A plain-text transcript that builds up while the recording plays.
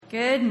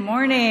Good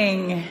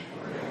morning.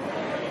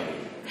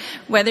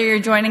 Whether you're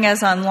joining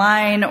us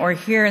online or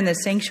here in the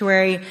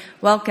sanctuary,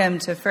 welcome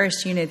to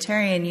First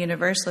Unitarian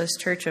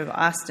Universalist Church of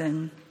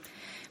Austin.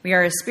 We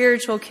are a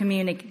spiritual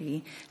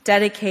community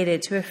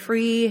dedicated to a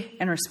free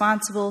and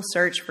responsible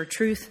search for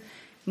truth,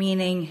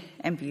 meaning,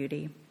 and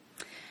beauty.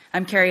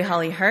 I'm Carrie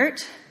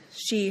Holly-Hunt,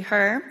 she,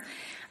 her.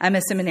 I'm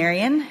a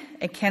seminarian,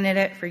 a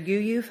candidate for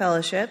UU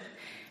Fellowship,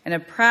 and a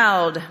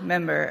proud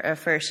member of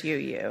First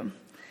UU.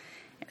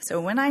 So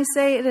when I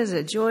say it is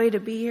a joy to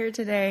be here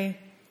today,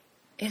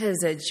 it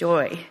is a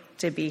joy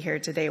to be here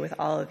today with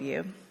all of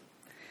you.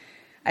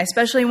 I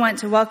especially want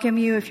to welcome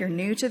you if you're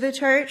new to the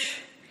church.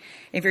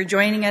 If you're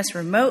joining us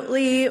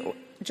remotely,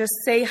 just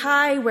say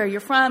hi, where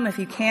you're from, if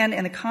you can,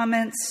 in the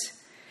comments.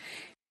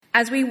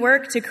 As we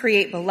work to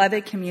create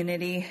beloved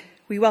community,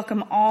 we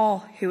welcome all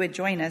who would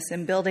join us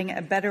in building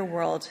a better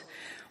world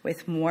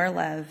with more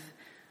love,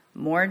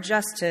 more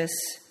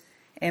justice,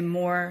 and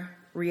more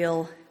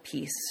real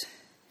peace.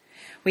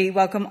 We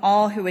welcome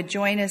all who would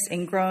join us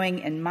in growing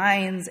in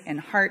minds and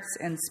hearts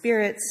and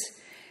spirits.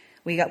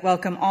 We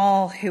welcome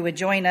all who would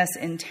join us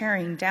in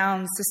tearing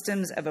down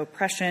systems of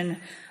oppression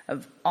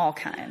of all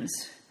kinds.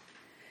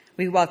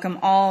 We welcome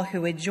all who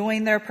would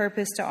join their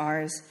purpose to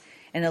ours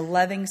in a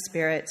loving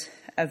spirit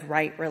of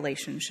right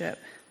relationship.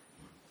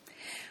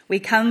 We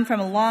come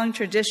from a long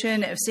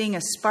tradition of seeing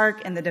a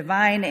spark in the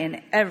divine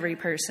in every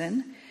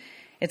person.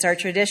 It's our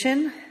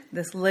tradition,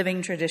 this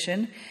living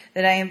tradition,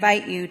 that I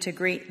invite you to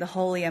greet the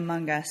holy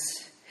among us.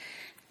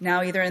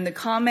 Now, either in the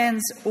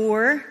comments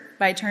or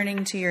by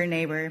turning to your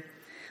neighbor,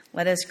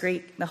 let us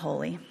greet the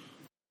holy.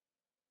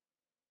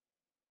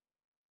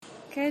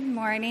 Good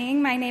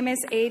morning. My name is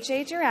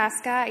AJ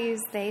Juraska. I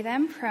use they,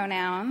 them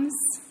pronouns.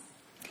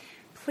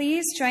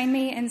 Please join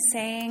me in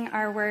saying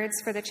our words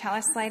for the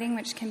chalice lighting,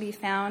 which can be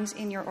found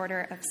in your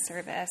order of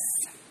service.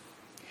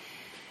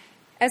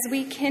 As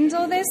we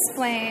kindle this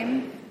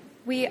flame,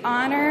 we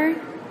honor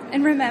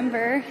and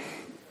remember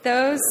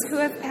those who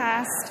have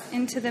passed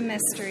into the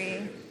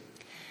mystery.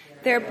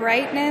 Their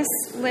brightness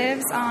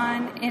lives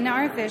on in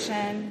our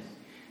vision.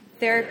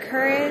 Their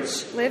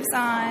courage lives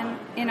on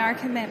in our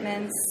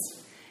commitments.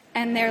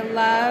 And their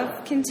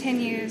love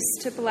continues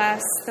to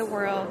bless the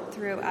world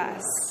through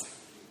us.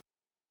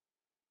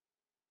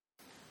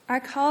 Our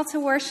call to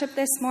worship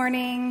this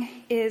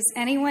morning is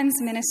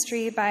Anyone's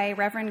Ministry by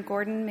Reverend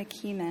Gordon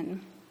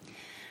McKeeman.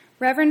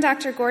 Reverend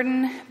Dr.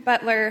 Gordon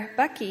Butler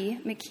Bucky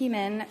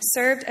McKeeman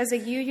served as a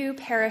UU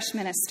parish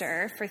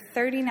minister for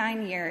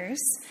 39 years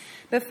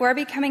before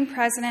becoming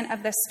president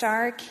of the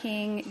Star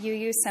King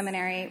UU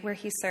Seminary, where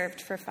he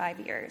served for 5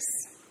 years.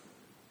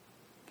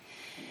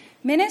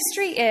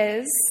 Ministry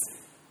is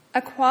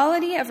a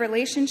quality of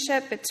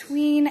relationship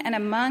between and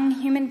among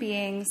human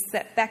beings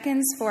that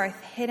beckons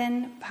forth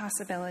hidden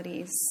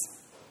possibilities,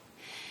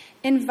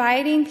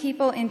 inviting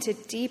people into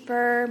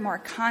deeper, more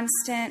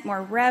constant,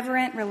 more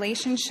reverent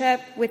relationship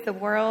with the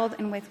world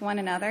and with one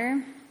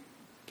another,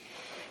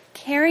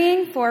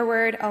 carrying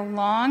forward a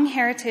long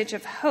heritage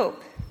of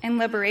hope and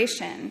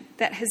liberation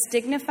that has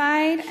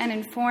dignified and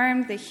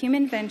informed the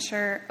human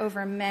venture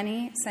over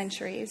many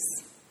centuries,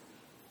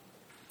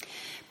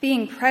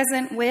 being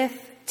present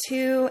with,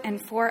 to,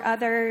 and for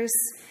others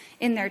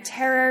in their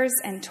terrors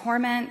and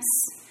torments,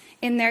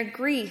 in their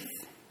grief,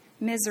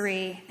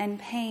 misery, and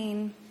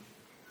pain,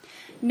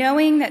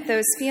 knowing that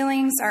those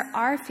feelings are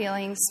our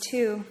feelings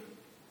too.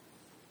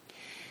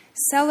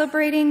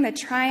 Celebrating the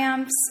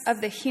triumphs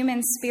of the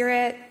human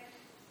spirit,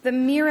 the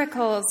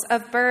miracles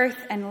of birth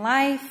and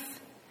life,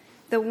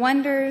 the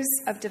wonders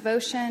of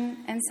devotion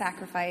and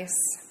sacrifice.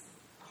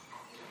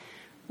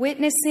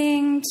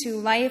 Witnessing to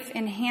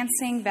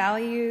life-enhancing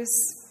values,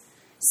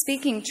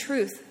 speaking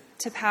truth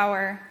to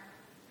power,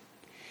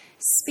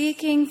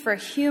 speaking for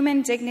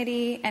human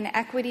dignity and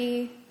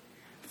equity,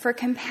 for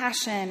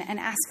compassion and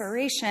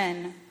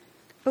aspiration,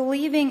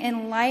 believing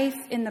in life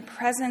in the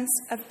presence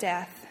of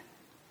death,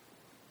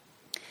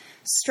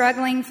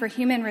 struggling for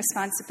human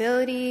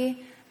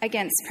responsibility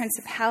against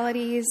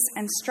principalities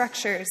and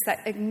structures that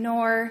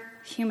ignore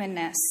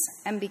humanness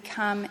and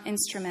become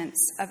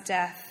instruments of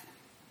death.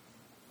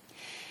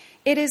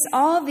 It is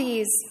all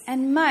these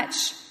and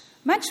much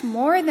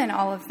more than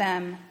all of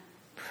them,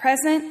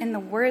 present in the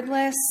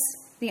wordless,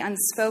 the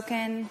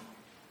unspoken,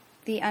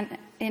 the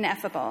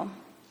ineffable.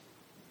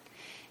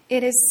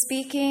 It is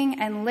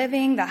speaking and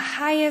living the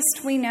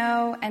highest we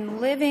know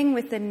and living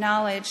with the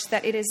knowledge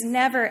that it is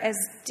never as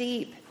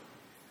deep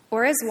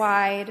or as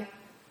wide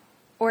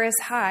or as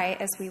high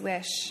as we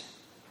wish.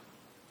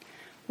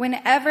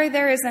 Whenever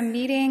there is a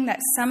meeting that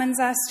summons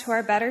us to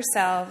our better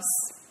selves,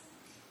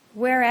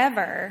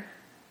 wherever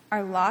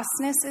our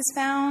lostness is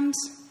found,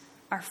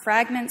 our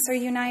fragments are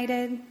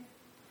united,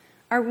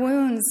 our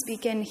wounds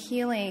begin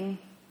healing,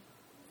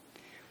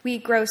 we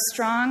grow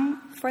strong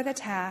for the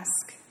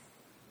task.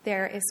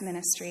 There is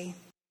ministry.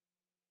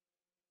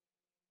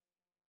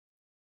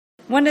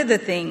 One of the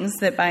things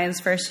that binds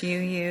First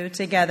UU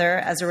together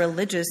as a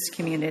religious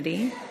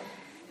community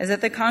is that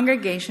the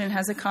congregation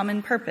has a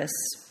common purpose,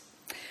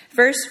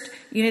 First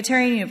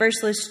Unitarian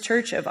Universalist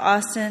Church of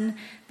Austin,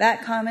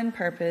 that common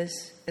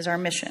purpose is our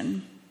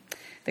mission.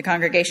 The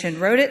congregation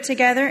wrote it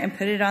together and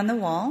put it on the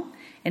wall,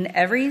 and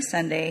every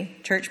Sunday,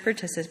 church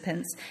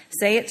participants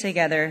say it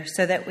together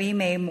so that we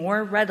may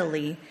more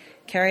readily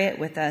carry it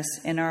with us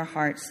in our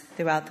hearts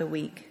throughout the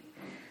week.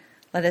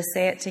 Let us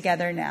say it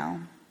together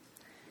now.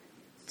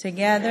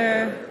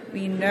 Together,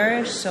 we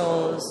nourish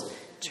souls,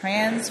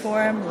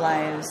 transform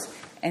lives,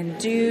 and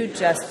do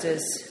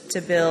justice to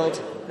build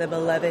the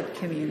beloved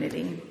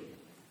community.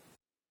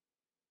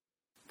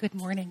 Good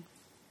morning.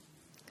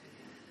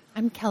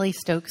 I'm Kelly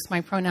Stokes. My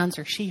pronouns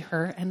are she,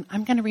 her, and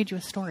I'm going to read you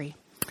a story.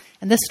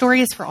 And this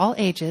story is for all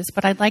ages,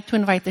 but I'd like to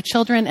invite the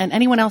children and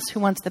anyone else who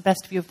wants the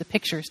best view of the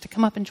pictures to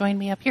come up and join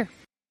me up here.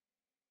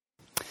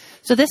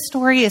 So this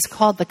story is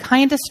called The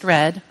Kindest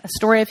Red, a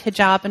story of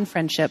hijab and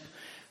friendship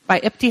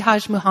by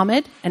Ibtihaj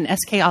Muhammad and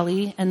S.K.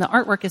 Ali, and the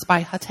artwork is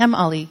by Hatem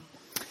Ali.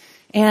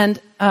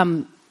 And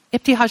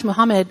Ibtihaj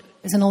Muhammad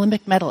is an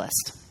Olympic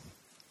medalist,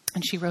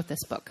 and she wrote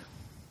this book.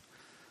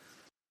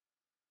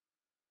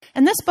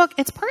 And this book,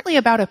 it's partly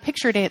about a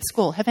picture day at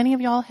school. Have any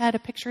of y'all had a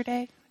picture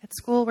day at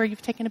school where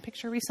you've taken a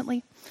picture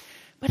recently?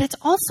 But it's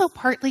also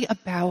partly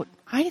about,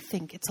 I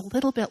think it's a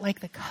little bit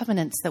like the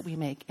covenants that we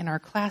make in our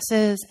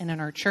classes and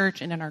in our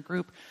church and in our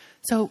group.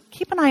 So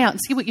keep an eye out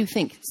and see what you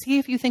think. See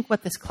if you think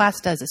what this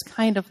class does is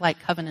kind of like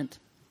covenant.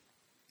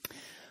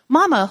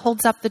 Mama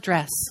holds up the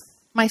dress.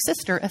 My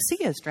sister,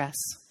 Asiya's dress.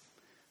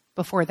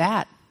 Before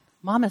that,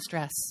 Mama's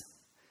dress.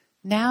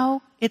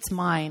 Now it's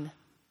mine.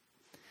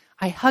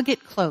 I hug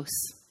it close.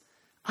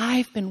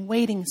 I've been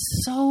waiting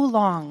so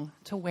long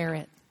to wear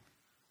it.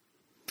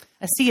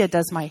 Asiya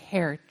does my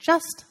hair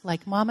just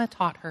like Mama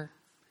taught her.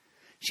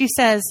 She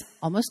says,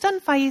 "Almost done,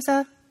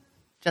 Faiza,"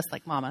 just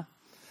like Mama.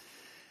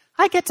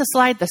 I get to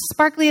slide the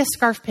sparkliest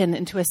scarf pin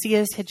into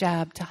Asiya's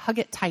hijab to hug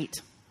it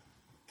tight.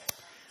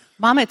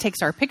 Mama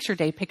takes our picture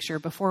day picture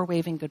before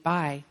waving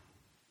goodbye.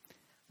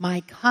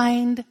 My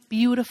kind,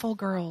 beautiful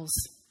girls,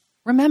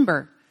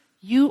 remember,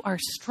 you are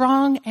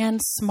strong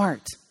and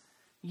smart.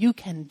 You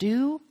can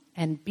do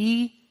and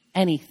be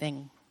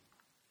anything.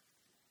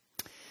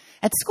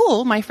 At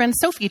school, my friend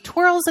Sophie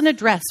twirls in a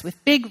dress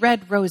with big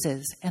red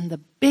roses and the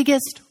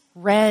biggest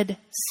red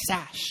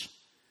sash.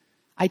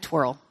 I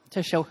twirl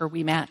to show her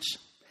we match.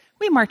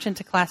 We march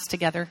into class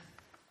together.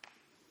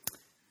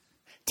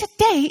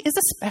 Today is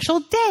a special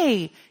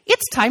day.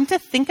 It's time to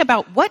think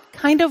about what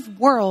kind of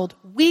world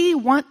we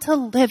want to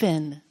live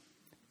in.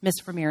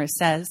 Miss Ramirez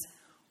says,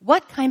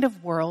 "What kind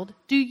of world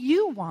do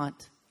you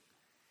want?"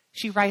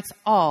 She writes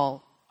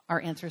all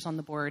our answers on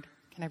the board.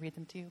 Can I read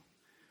them to you?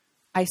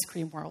 Ice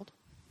cream world,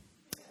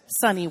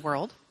 sunny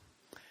world,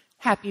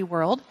 happy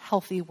world,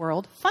 healthy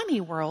world, funny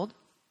world,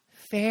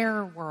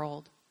 fair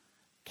world,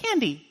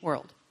 candy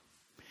world,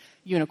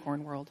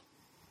 unicorn world.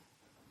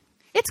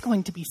 It's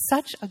going to be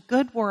such a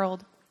good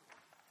world.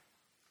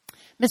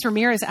 Ms.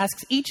 Ramirez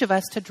asks each of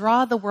us to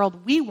draw the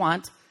world we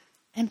want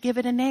and give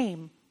it a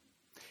name.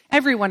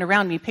 Everyone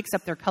around me picks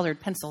up their colored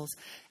pencils,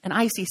 and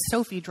I see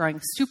Sophie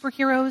drawing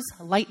superheroes,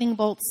 lightning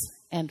bolts,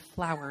 and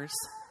flowers.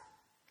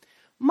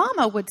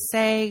 Mama would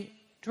say,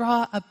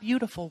 "Draw a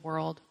beautiful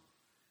world."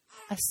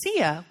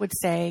 Asiya would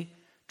say,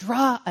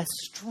 "Draw a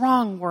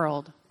strong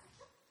world."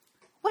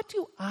 What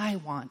do I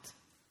want?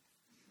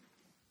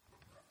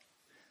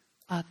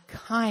 A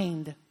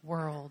kind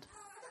world.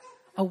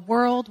 A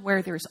world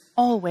where there's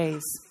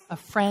always a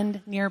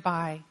friend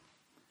nearby.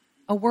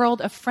 A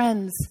world of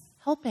friends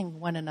helping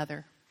one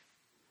another.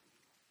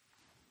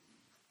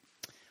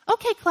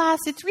 Okay, class,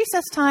 it's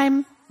recess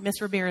time,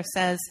 Miss Ramirez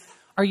says.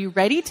 Are you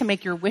ready to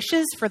make your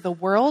wishes for the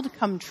world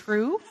come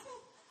true?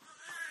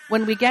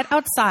 When we get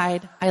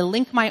outside, I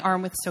link my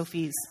arm with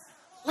Sophie's.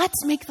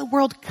 Let's make the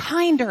world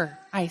kinder,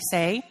 I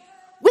say.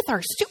 With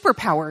our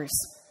superpowers,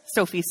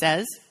 Sophie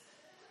says.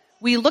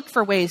 We look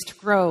for ways to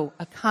grow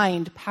a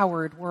kind,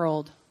 powered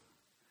world.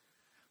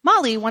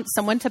 Molly wants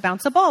someone to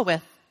bounce a ball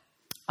with.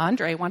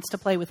 Andre wants to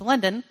play with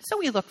London, so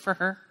we look for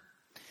her.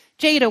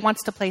 Jada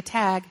wants to play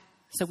tag,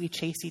 so we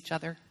chase each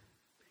other.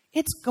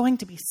 It's going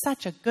to be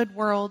such a good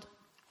world.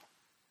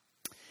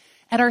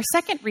 At our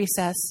second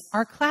recess,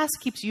 our class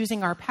keeps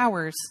using our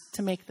powers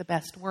to make the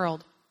best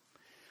world.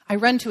 I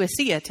run to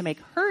Asiya to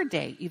make her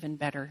day even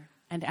better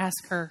and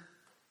ask her,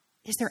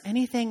 "Is there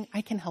anything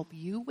I can help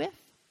you with?"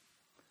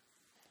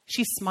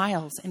 She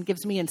smiles and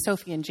gives me and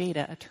Sophie and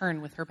Jada a turn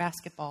with her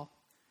basketball.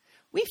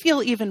 We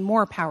feel even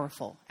more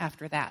powerful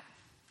after that.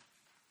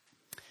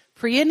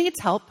 Priya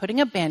needs help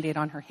putting a Band-Aid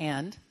on her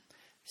hand.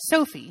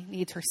 Sophie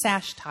needs her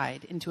sash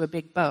tied into a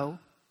big bow.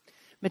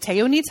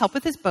 Mateo needs help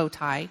with his bow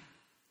tie.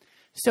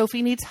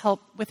 Sophie needs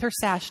help with her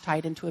sash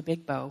tied into a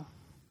big bow.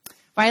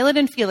 Violet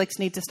and Felix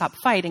need to stop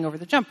fighting over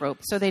the jump rope,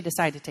 so they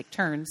decide to take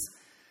turns.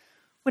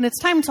 When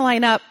it's time to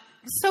line up,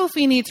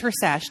 Sophie needs her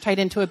sash tied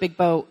into a big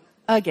bow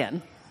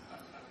again.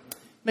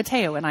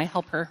 Mateo and I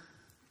help her.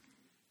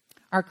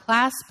 Our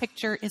class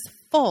picture is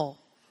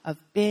full of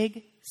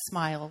big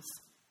smiles.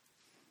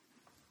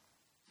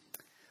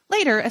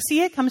 Later,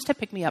 Asiya comes to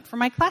pick me up from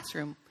my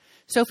classroom.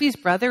 Sophie's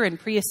brother and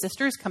Priya's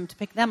sisters come to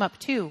pick them up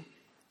too.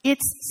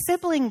 It's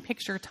sibling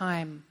picture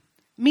time.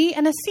 Me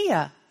and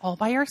Asiya, all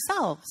by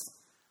ourselves.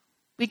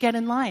 We get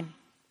in line.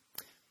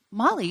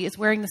 Molly is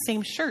wearing the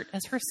same shirt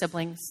as her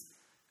siblings.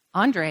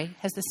 Andre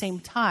has the same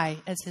tie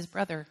as his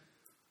brother.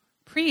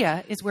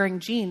 Priya is wearing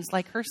jeans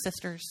like her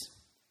sisters.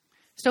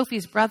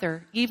 Sophie's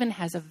brother even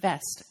has a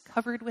vest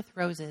covered with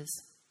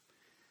roses.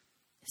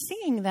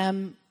 Seeing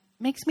them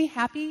makes me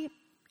happy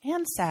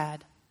and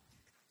sad.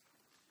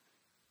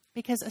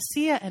 Because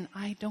Asiya and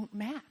I don't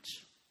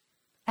match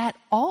at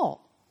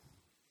all.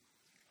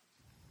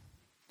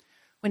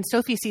 When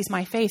Sophie sees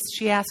my face,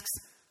 she asks,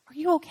 "Are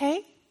you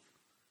okay?"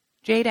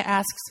 Jada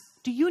asks,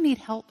 "Do you need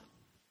help?"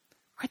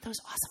 Aren't those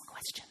awesome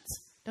questions?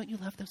 Don't you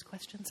love those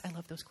questions? I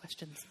love those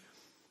questions.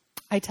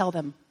 I tell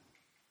them.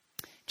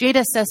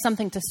 Jada says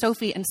something to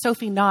Sophie, and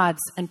Sophie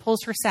nods and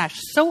pulls her sash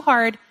so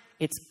hard,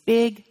 its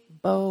big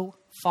bow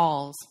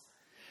falls.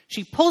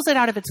 She pulls it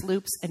out of its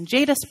loops, and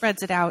Jada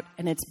spreads it out,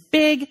 and it's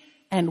big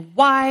and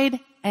wide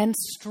and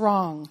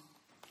strong,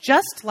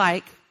 just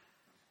like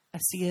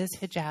Asiya's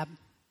hijab.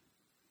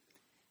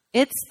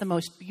 It's the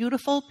most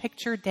beautiful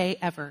picture day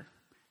ever,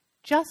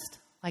 just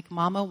like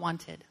Mama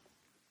wanted.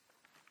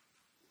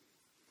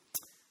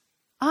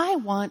 I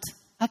want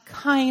a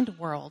kind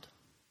world,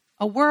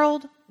 a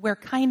world where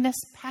kindness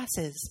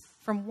passes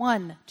from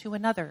one to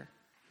another,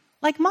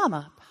 like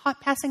Mama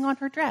passing on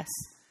her dress,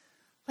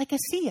 like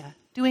Asiya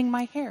doing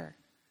my hair,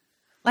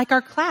 like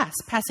our class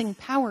passing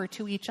power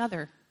to each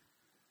other,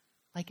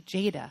 like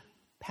Jada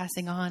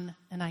passing on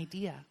an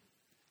idea,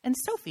 and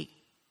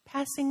Sophie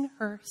passing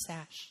her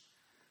sash,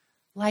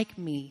 like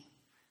me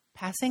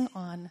passing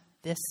on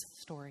this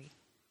story.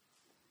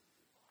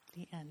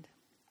 The end.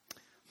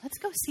 Let's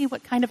go see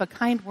what kind of a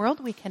kind world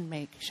we can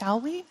make, shall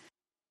we?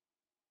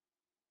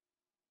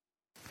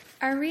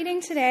 Our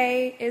reading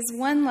today is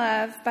One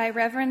Love by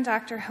Reverend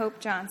Dr. Hope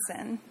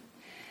Johnson.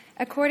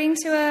 According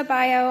to a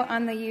bio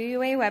on the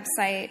UUA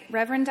website,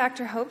 Reverend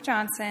Dr. Hope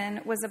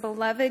Johnson was a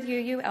beloved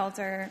UU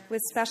elder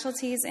with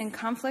specialties in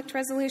conflict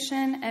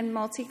resolution and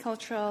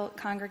multicultural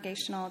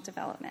congregational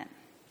development.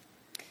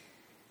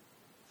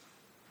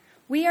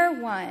 We are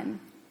one,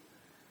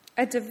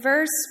 a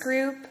diverse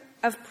group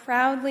of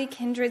proudly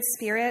kindred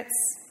spirits,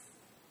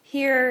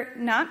 here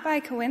not by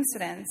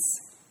coincidence,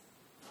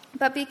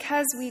 but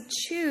because we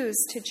choose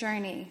to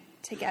journey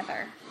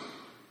together.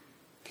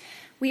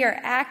 We are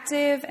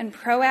active and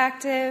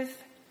proactive.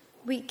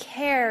 We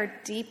care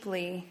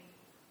deeply.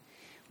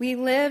 We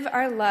live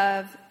our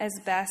love as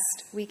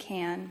best we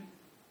can.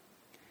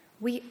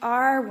 We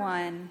are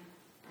one,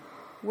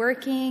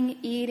 working,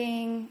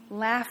 eating,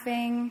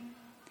 laughing,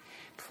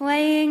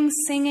 playing,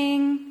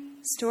 singing,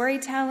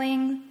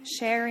 storytelling,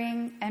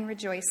 sharing, and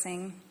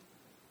rejoicing.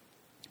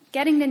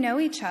 Getting to know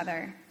each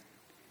other,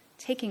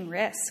 taking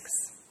risks,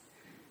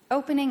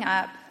 opening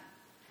up,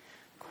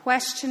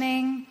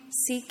 questioning,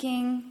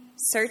 seeking,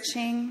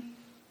 searching,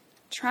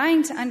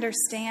 trying to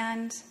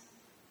understand,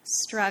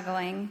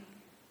 struggling,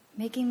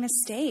 making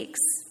mistakes,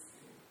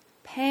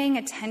 paying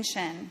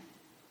attention,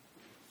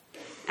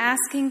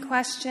 asking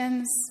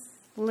questions,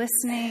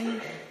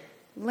 listening,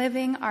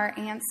 living our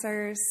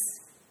answers,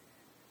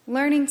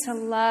 learning to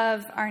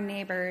love our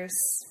neighbors,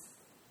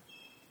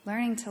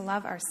 learning to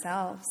love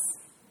ourselves,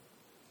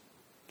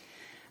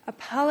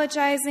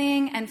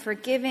 apologizing and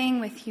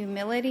forgiving with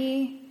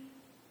humility,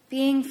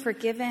 being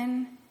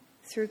forgiven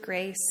through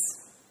grace,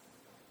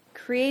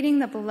 creating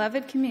the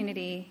beloved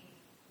community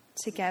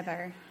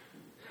together.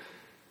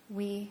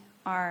 We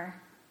are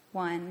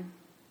one.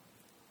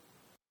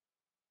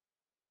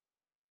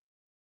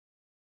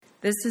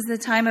 This is the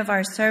time of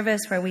our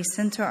service where we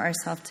center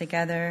ourselves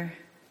together,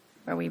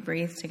 where we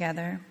breathe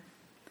together.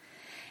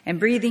 And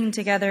breathing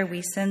together,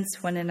 we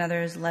sense one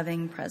another's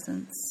loving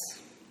presence.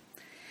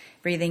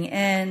 Breathing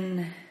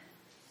in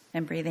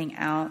and breathing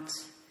out,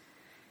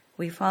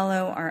 we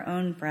follow our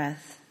own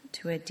breath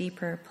to a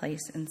deeper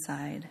place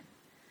inside,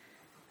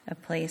 a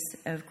place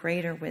of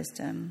greater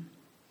wisdom,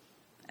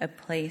 a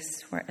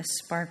place where a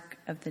spark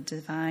of the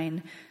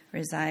divine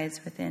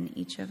resides within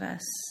each of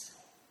us.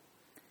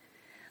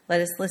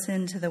 Let us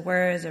listen to the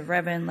words of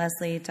Reverend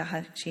Leslie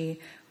Tahachi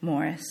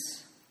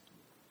Morris.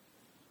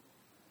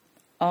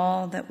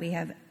 All that we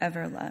have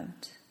ever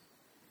loved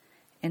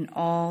and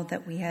all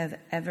that we have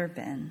ever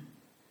been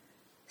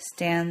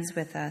stands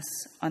with us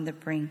on the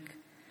brink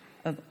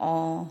of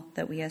all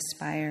that we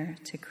aspire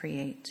to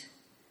create.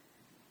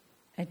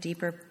 A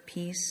deeper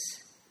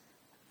peace,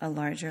 a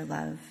larger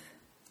love,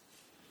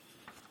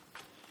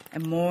 a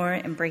more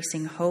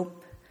embracing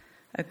hope,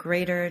 a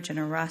greater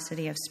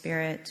generosity of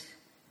spirit,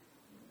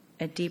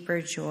 a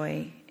deeper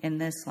joy in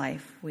this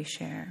life we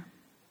share.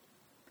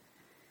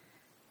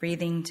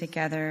 Breathing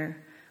together,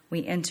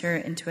 we enter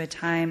into a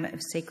time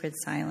of sacred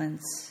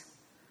silence,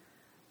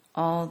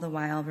 all the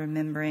while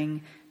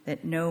remembering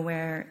that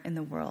nowhere in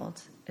the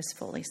world is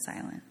fully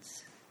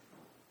silent.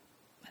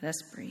 Let us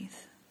breathe.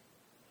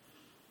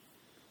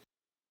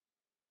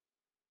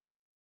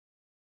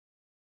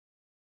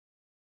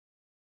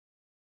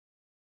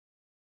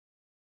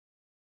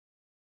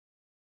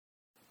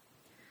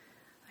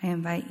 I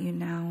invite you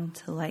now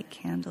to light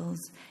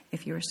candles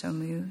if you are so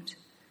moved.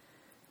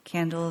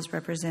 Candles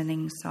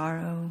representing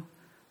sorrow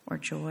or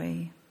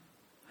joy,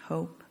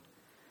 hope,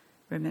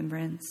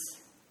 remembrance,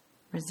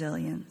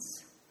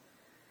 resilience,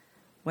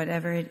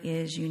 whatever it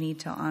is you need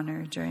to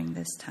honor during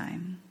this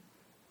time.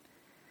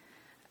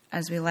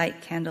 As we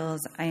light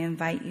candles, I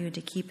invite you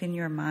to keep in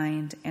your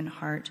mind and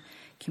heart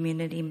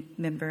community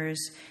members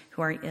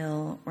who are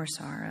ill or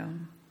sorrow,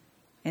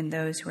 and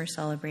those who are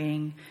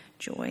celebrating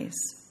joys.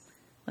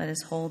 Let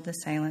us hold the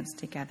silence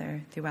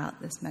together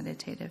throughout this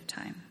meditative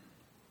time.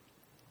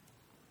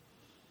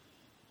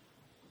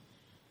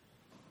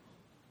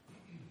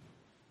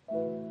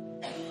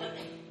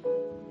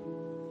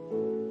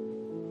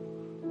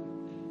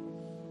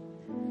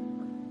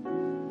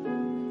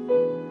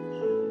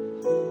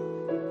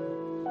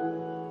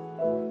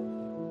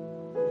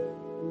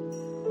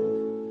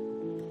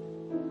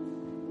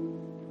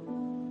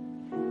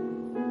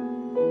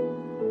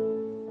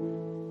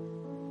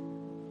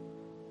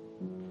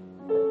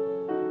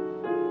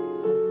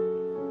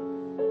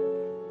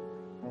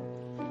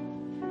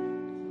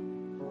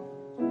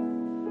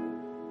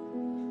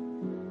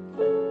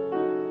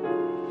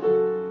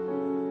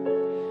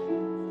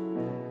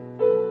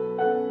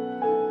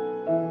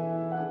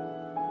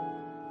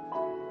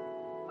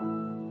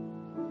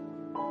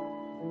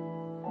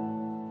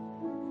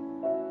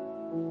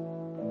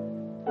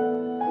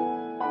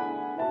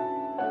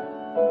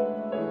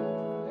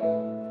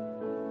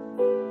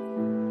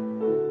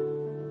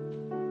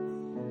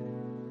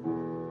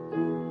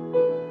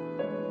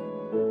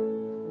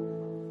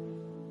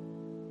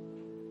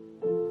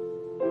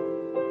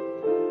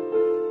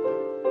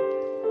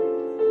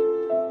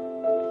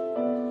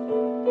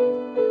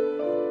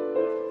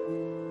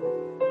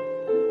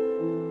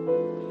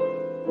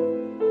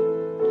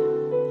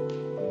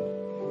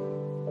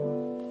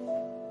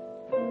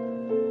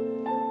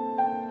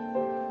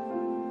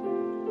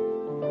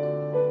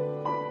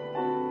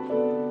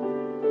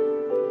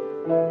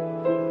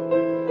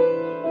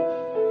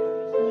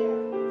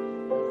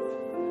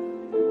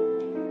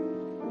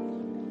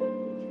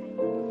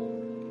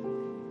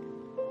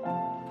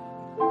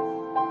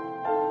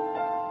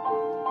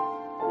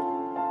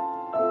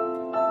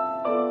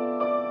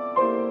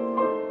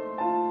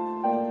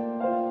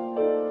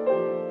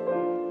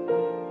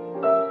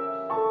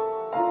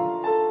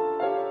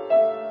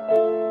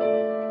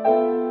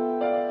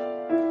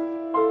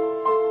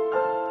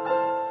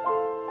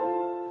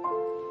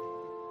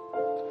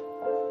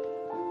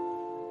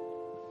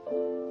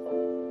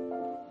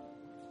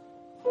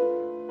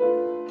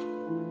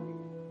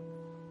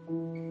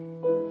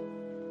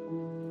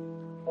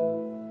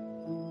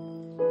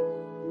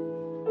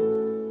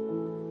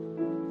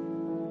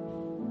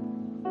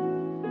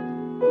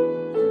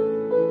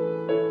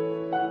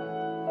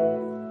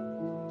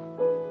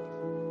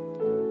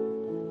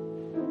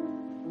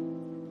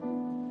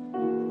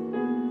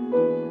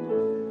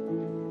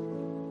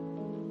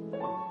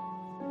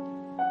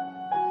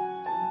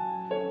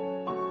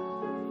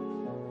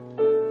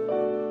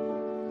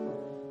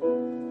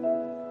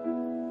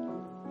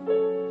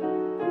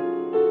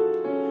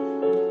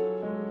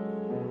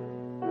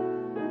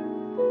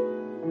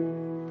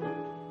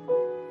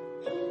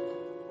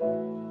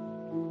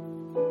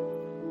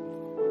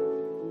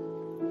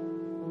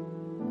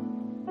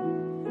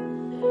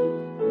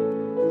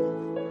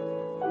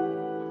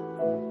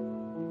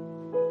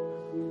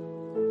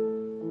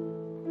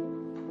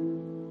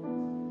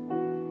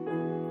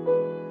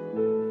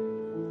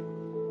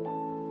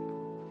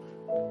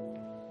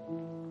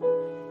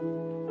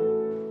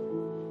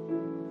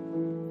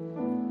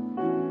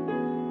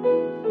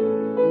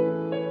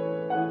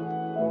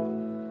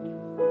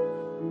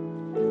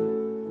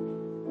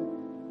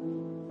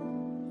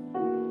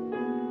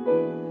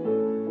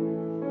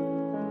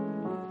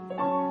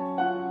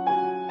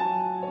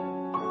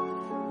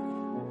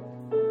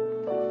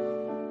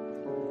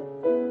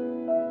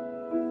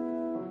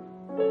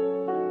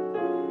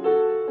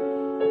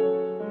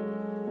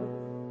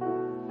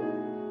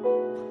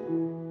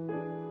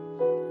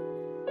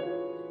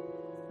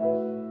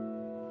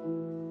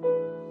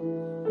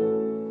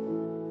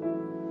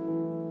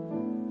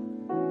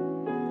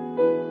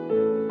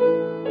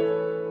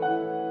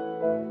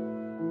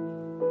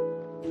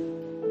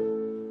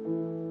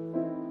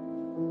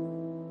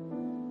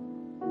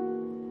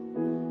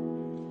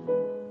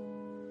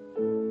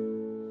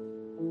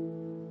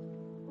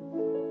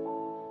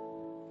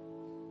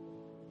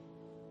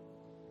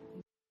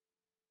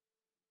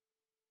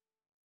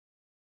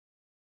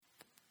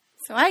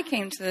 So I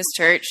came to this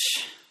church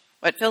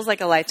what feels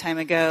like a lifetime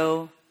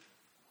ago,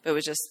 but it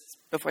was just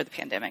before the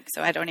pandemic,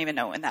 so I don't even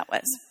know when that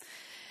was.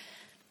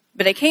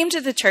 But I came to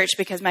the church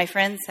because my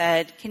friend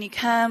said, "Can you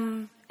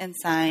come and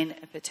sign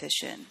a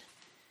petition?"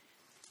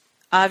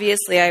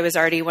 Obviously, I was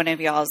already one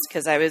of y'all's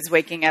because I was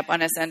waking up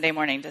on a Sunday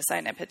morning to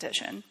sign a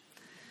petition.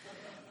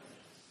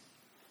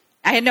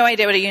 I had no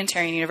idea what a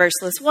Unitarian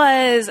Universalist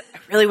was. I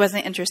really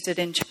wasn't interested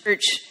in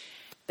church.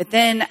 But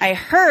then I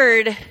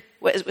heard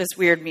what was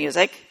weird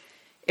music.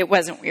 It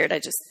wasn't weird. I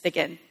just,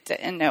 again,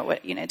 didn't know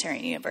what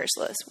Unitarian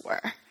Universalists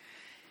were.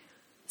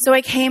 So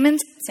I came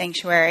into the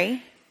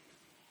sanctuary,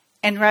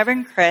 and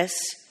Reverend Chris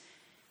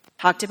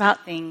talked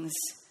about things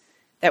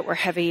that were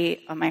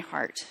heavy on my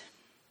heart,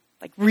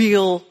 like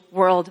real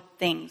world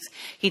things.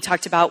 He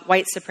talked about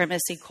white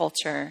supremacy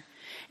culture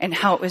and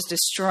how it was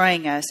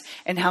destroying us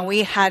and how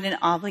we had an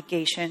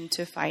obligation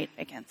to fight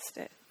against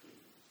it.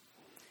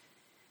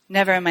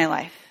 Never in my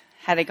life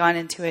had I gone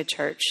into a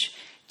church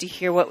to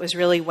hear what was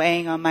really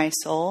weighing on my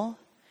soul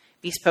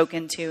be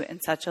spoken to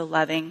in such a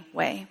loving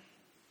way.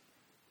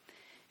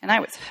 And I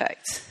was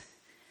hooked.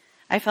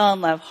 I fell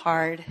in love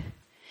hard.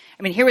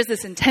 I mean, here was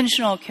this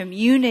intentional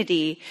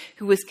community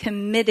who was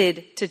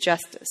committed to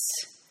justice,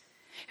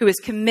 who was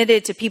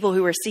committed to people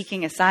who were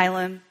seeking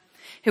asylum,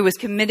 who was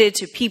committed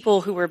to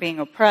people who were being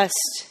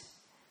oppressed.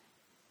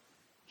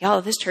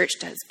 Y'all, this church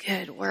does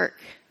good work.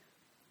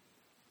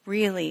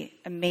 Really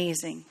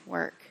amazing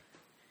work.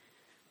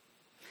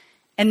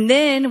 And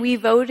then we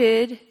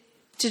voted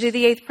to do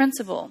the eighth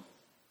principle,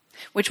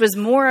 which was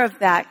more of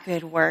that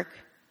good work.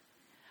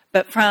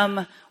 But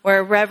from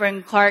where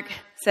Reverend Clark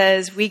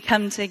says we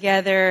come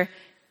together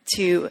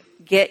to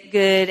get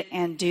good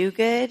and do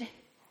good,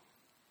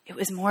 it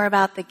was more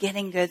about the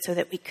getting good so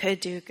that we could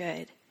do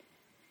good.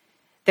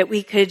 That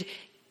we could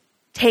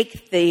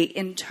take the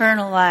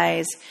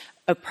internalized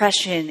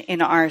oppression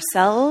in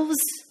ourselves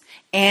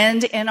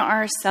and in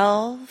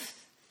ourselves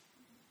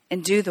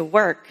and do the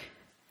work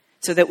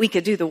so that we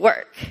could do the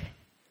work.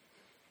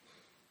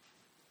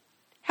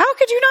 How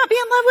could you not be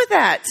in love with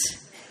that?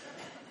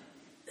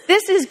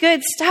 This is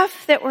good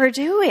stuff that we're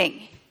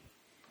doing.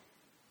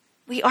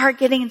 We are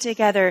getting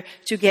together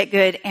to get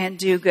good and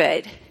do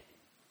good.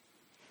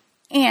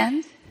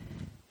 And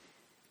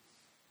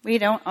we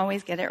don't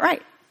always get it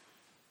right.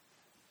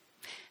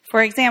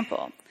 For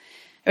example,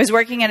 I was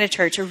working at a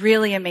church, a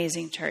really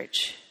amazing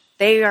church.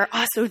 They are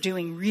also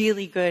doing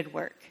really good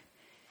work.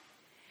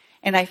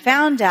 And I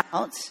found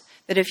out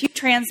that a few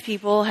trans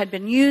people had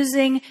been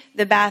using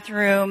the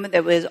bathroom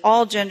that was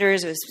all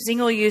genders, it was a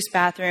single-use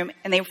bathroom,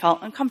 and they felt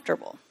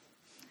uncomfortable.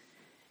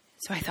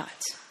 So I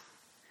thought,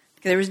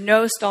 there was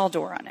no stall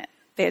door on it.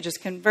 They had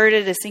just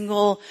converted a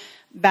single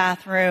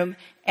bathroom,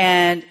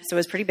 and so it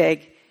was pretty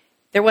big.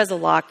 There was a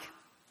lock.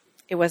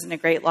 It wasn't a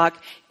great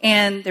lock,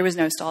 and there was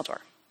no stall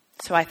door.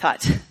 So I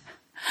thought,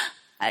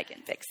 I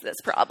can fix this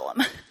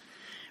problem,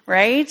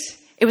 right?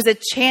 It was a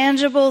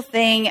tangible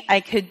thing I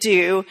could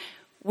do,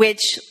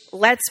 which,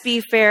 let's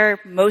be fair,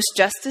 most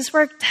justice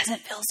work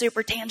doesn't feel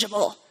super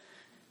tangible.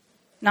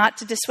 Not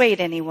to dissuade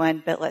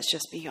anyone, but let's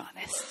just be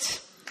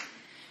honest.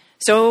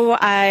 So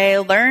I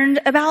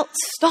learned about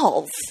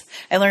stalls.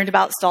 I learned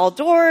about stall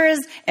doors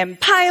and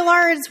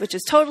pylons, which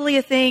is totally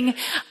a thing.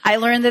 I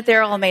learned that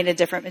they're all made of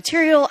different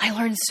material. I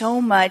learned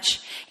so much,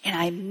 and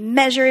I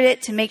measured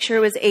it to make sure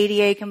it was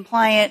ADA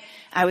compliant.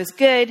 I was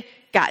good,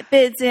 got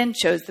bids in,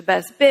 chose the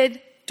best bid,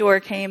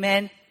 door came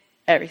in,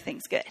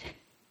 everything's good.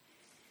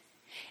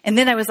 And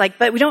then I was like,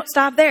 but we don't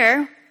stop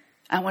there.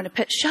 I want to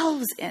put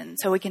shelves in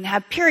so we can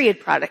have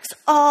period products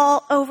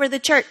all over the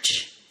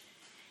church.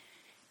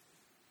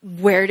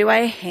 Where do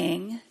I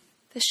hang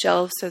the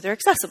shelves so they're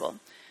accessible?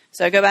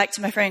 So I go back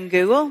to my friend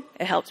Google.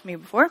 It helped me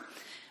before.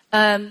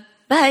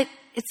 But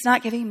it's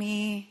not giving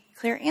me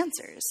clear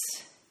answers.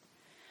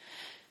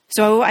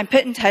 So I'm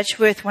put in touch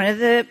with one of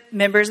the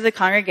members of the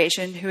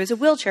congregation who is a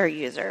wheelchair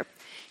user.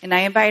 And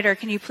I invite her,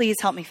 can you please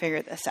help me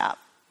figure this out?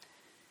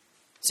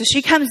 So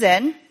she comes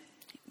in.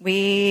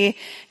 We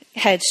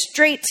head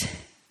straight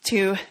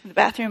to the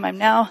bathroom I'm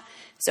now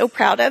so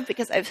proud of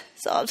because I've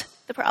solved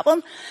the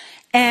problem.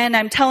 And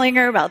I'm telling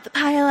her about the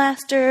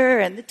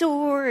pilaster and the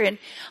door and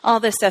all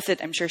this stuff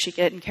that I'm sure she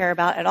didn't care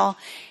about at all.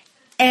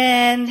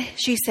 And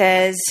she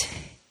says,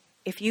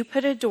 if you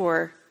put a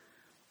door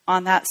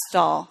on that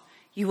stall,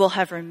 you will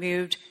have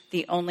removed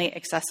the only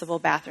accessible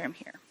bathroom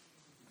here.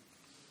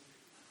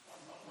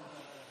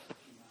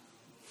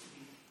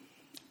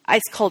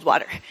 Ice cold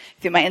water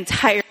through my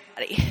entire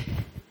body.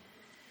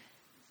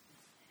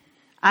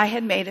 I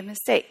had made a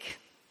mistake.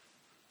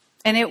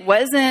 And it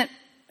wasn't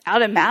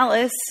out of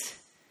malice.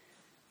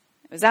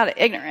 It was out of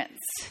ignorance.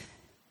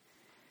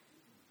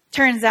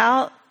 Turns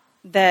out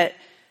that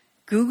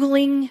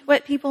Googling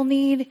what people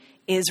need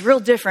is real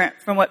different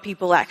from what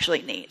people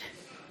actually need.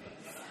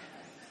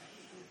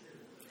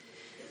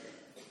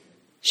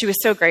 She was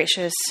so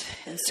gracious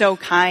and so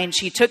kind.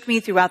 She took me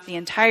throughout the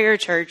entire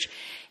church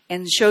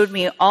and showed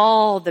me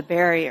all the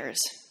barriers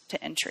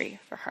to entry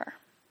for her.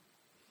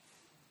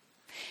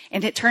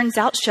 And it turns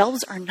out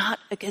shelves are not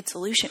a good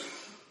solution.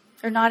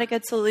 They're not a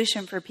good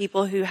solution for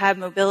people who have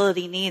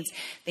mobility needs.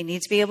 They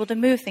need to be able to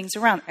move things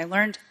around. I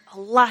learned a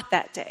lot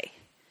that day.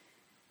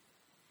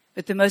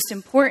 But the most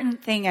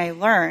important thing I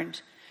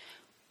learned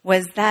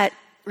was that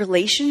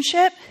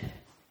relationship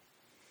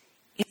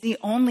is the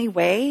only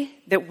way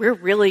that we're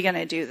really going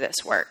to do this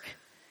work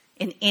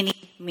in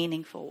any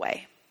meaningful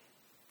way.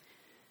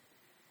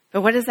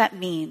 But what does that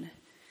mean?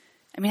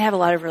 I mean, I have a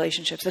lot of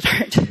relationships that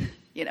aren't,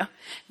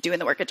 doing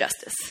the work of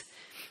justice.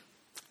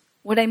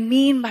 What I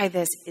mean by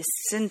this is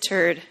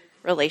centered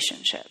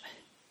relationship.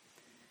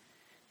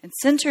 And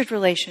centered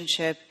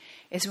relationship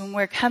is when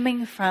we're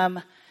coming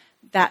from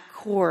that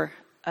core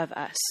of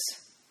us.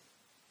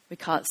 We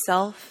call it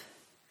self.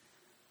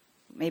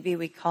 Maybe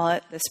we call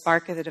it the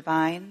spark of the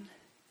divine.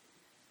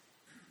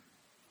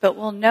 But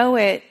we'll know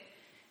it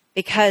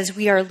because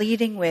we are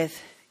leading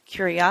with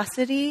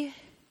curiosity,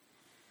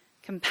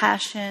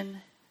 compassion,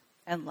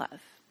 and love.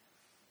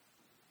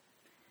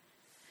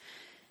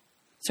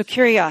 So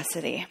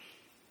curiosity.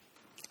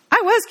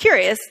 I was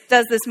curious,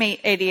 does this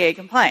meet ADA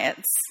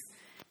compliance?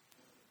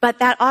 But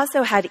that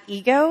also had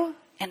ego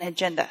and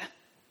agenda.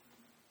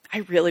 I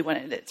really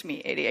wanted it to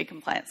meet ADA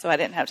compliance, so I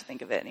didn't have to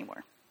think of it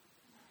anymore.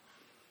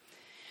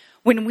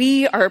 When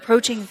we are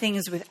approaching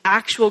things with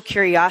actual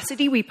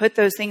curiosity, we put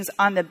those things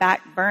on the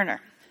back burner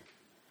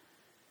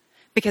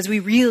because we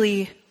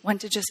really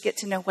want to just get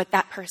to know what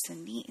that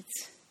person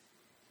needs.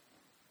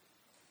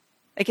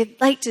 I'd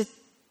like to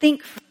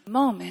think for a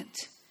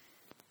moment,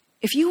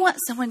 if you want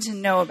someone to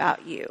know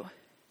about you,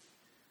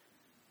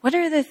 what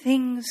are the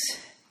things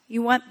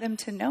you want them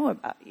to know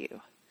about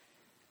you?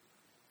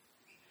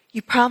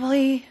 You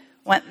probably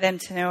want them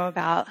to know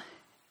about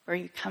where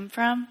you come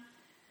from,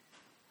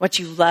 what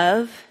you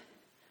love,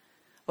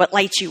 what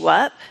lights you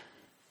up,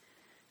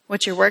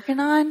 what you're working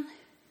on.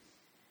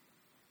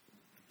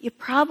 You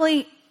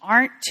probably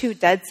aren't too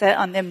dead set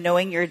on them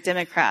knowing your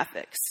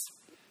demographics,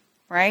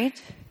 right?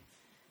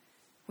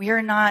 We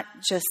are not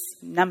just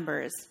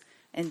numbers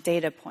and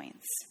data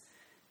points.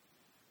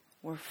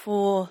 We're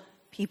full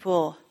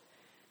people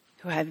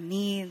who have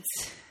needs.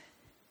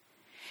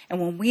 And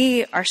when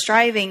we are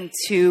striving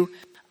to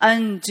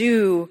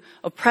undo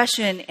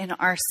oppression in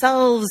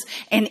ourselves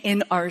and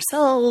in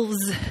ourselves,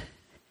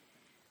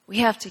 we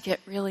have to get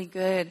really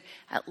good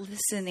at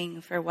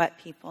listening for what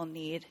people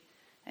need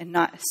and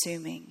not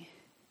assuming.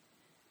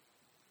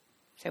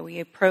 So we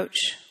approach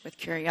with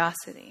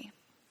curiosity.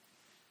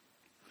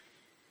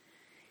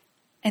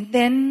 And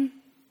then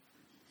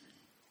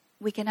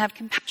we can have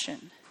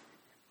compassion.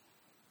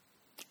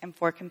 And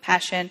for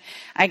compassion,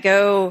 I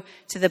go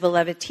to the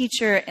beloved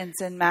teacher and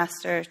Zen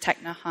master, Thich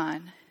Nhat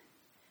Hanh,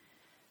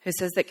 who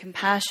says that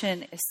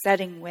compassion is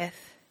setting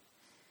with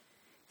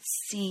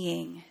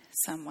seeing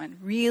someone,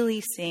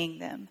 really seeing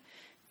them,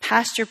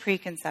 past your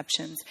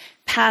preconceptions,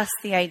 past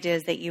the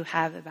ideas that you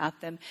have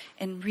about them,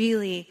 and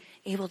really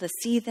able to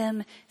see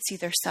them, see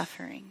their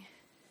suffering.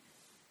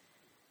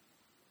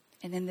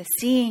 And in the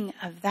seeing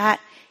of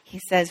that, he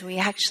says we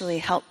actually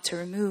help to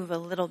remove a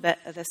little bit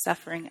of the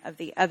suffering of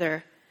the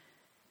other,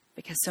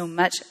 because so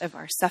much of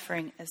our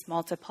suffering is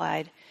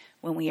multiplied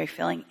when we are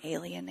feeling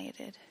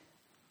alienated.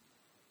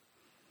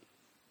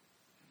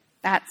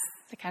 That's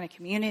the kind of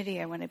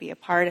community I want to be a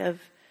part of.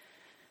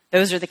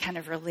 Those are the kind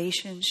of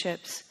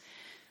relationships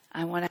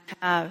I want to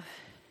have.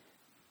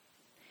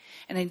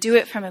 And I do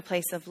it from a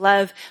place of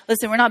love.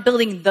 Listen, we're not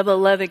building the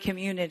beloved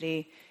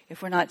community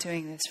if we're not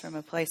doing this from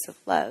a place of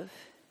love.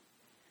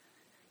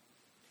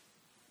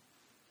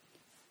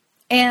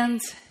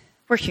 And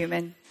we're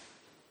human,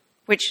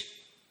 which,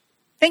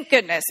 thank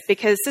goodness,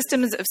 because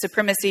systems of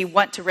supremacy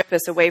want to rip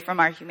us away from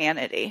our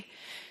humanity.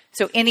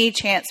 So any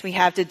chance we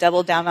have to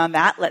double down on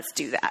that, let's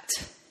do that.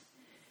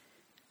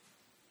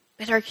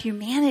 But our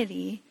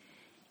humanity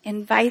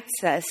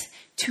invites us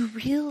to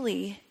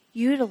really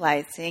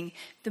utilizing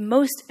the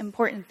most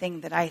important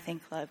thing that I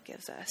think love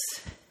gives us.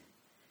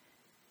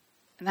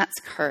 And that's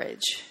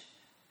courage.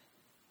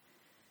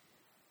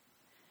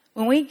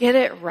 When we get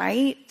it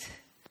right,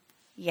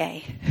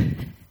 yay.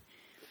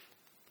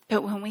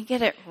 But when we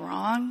get it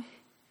wrong,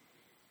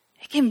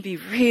 it can be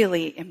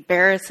really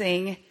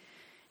embarrassing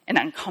and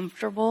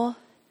uncomfortable.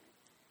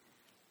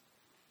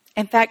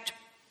 In fact,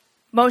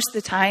 most of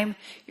the time,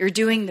 you're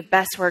doing the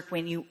best work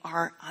when you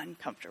are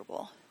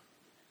uncomfortable.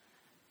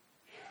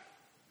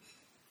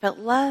 But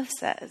love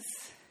says,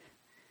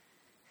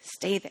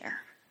 stay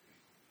there.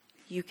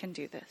 You can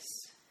do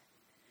this.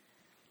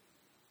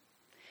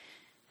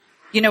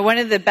 You know, one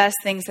of the best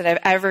things that I've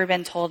ever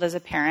been told as a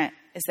parent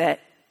is that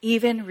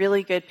even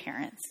really good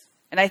parents,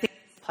 and I think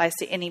it applies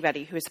to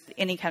anybody who has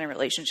any kind of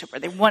relationship where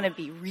they want to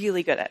be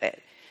really good at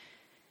it,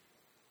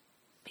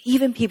 but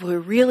even people who are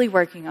really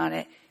working on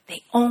it,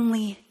 they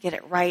only get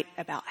it right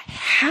about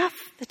half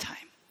the time.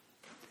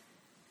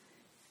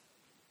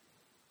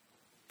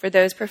 For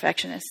those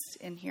perfectionists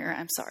in here,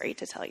 I'm sorry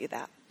to tell you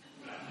that.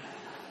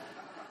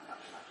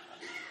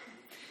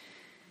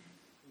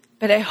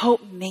 But I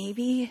hope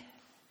maybe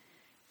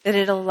that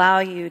it'll allow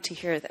you to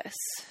hear this.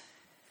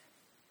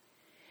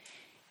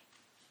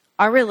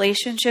 Our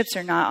relationships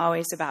are not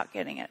always about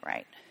getting it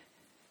right.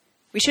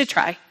 We should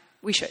try.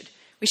 We should.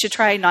 We should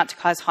try not to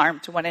cause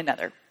harm to one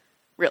another.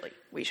 Really,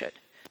 we should.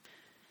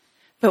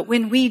 But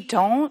when we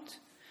don't,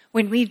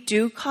 when we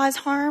do cause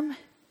harm,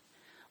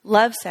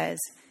 love says,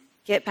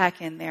 get back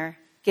in there,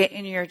 get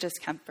in your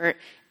discomfort,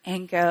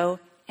 and go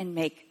and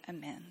make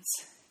amends.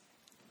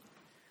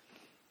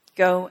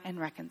 Go and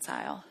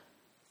reconcile.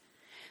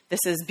 This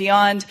is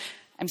beyond,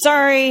 I'm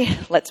sorry,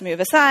 let's move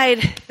aside.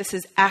 This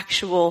is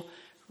actual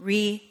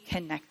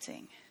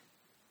reconnecting.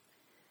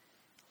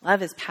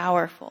 Love is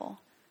powerful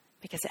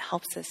because it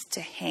helps us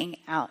to hang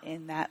out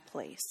in that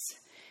place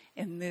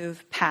and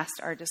move past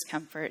our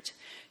discomfort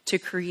to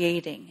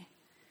creating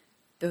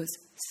those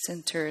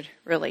centered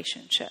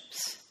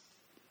relationships.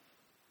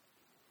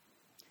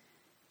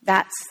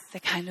 That's the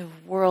kind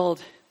of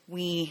world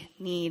we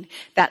need.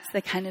 That's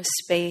the kind of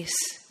space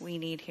we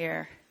need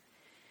here.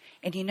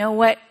 And you know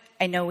what?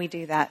 I know we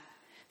do that.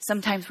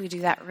 Sometimes we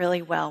do that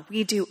really well.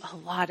 We do a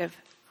lot of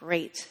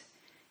great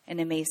and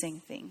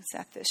amazing things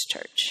at this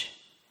church.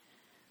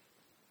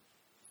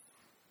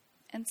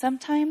 And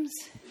sometimes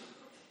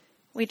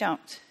we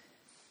don't.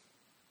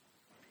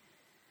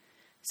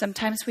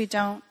 Sometimes we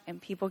don't,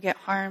 and people get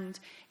harmed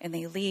and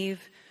they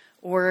leave,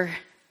 or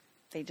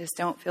they just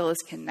don't feel as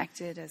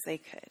connected as they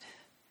could.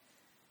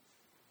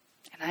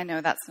 And I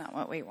know that's not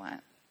what we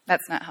want.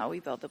 That's not how we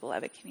build the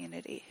beloved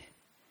community.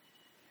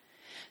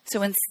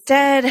 So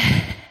instead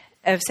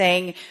of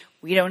saying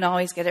we don't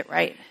always get it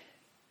right,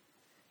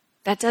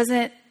 that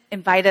doesn't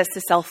invite us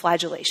to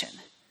self-flagellation.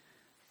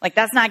 Like,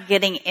 that's not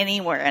getting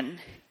anywhere.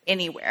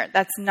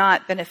 That's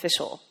not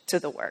beneficial to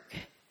the work.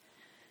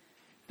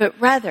 But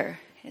rather,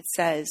 it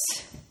says,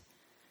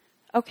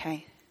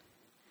 okay,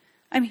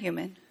 I'm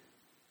human.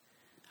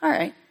 All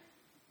right.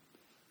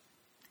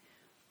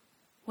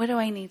 What do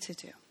I need to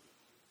do?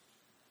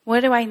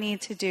 What do I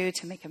need to do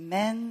to make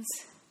amends?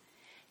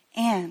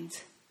 And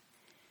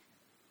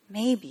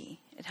maybe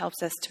it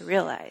helps us to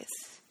realize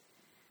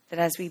that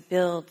as we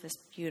build this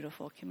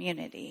beautiful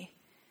community,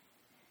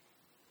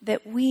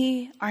 that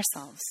we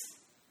ourselves,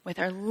 with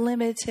our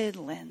limited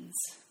lens,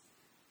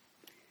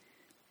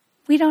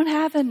 we don't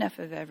have enough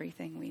of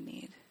everything we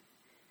need.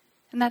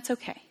 And that's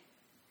okay.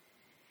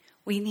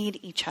 We need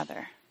each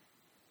other.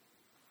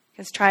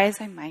 Because try as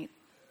I might,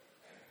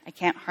 I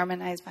can't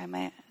harmonize by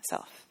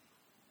myself.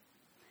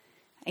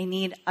 I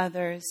need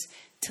others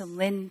to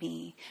lend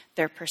me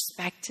their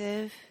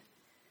perspective,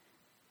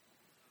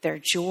 their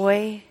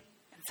joy,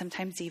 and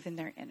sometimes even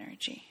their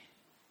energy.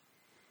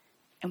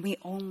 And we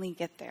only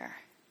get there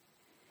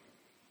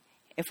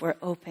if we're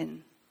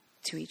open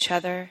to each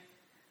other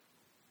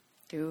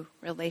through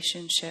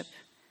relationship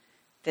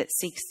that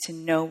seeks to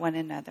know one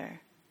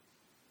another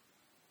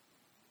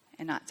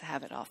and not to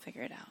have it all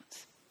figured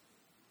out.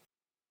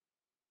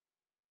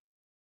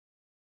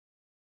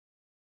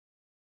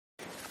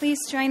 Please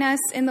join us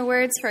in the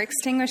words for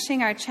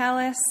extinguishing our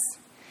chalice.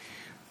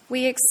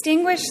 We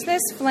extinguish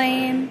this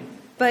flame,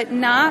 but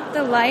not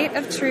the light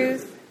of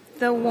truth,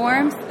 the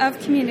warmth of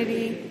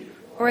community,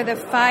 or the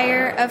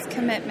fire of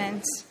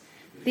commitment.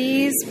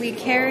 These we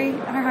carry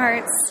in our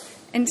hearts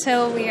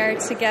until we are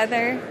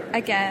together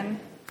again.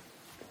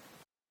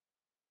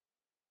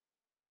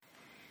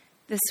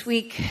 This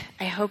week,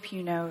 I hope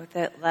you know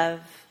that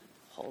love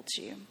holds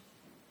you.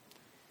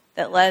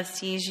 That love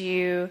sees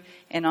you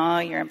in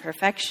all your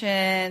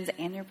imperfections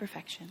and your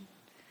perfection,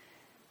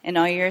 in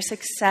all your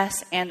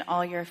success and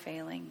all your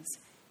failings,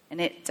 and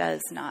it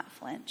does not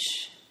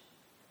flinch.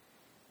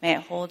 May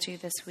it hold you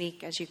this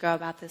week as you go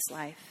about this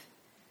life,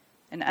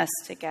 and us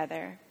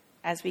together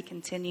as we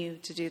continue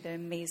to do the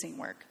amazing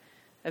work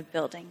of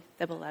building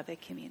the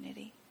beloved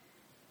community.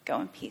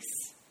 Go in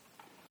peace.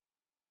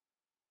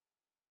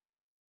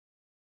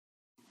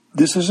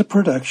 This is a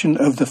production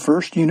of the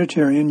First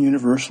Unitarian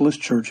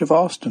Universalist Church of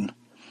Austin.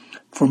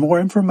 For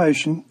more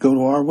information, go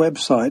to our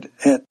website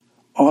at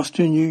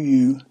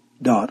austinuu.org.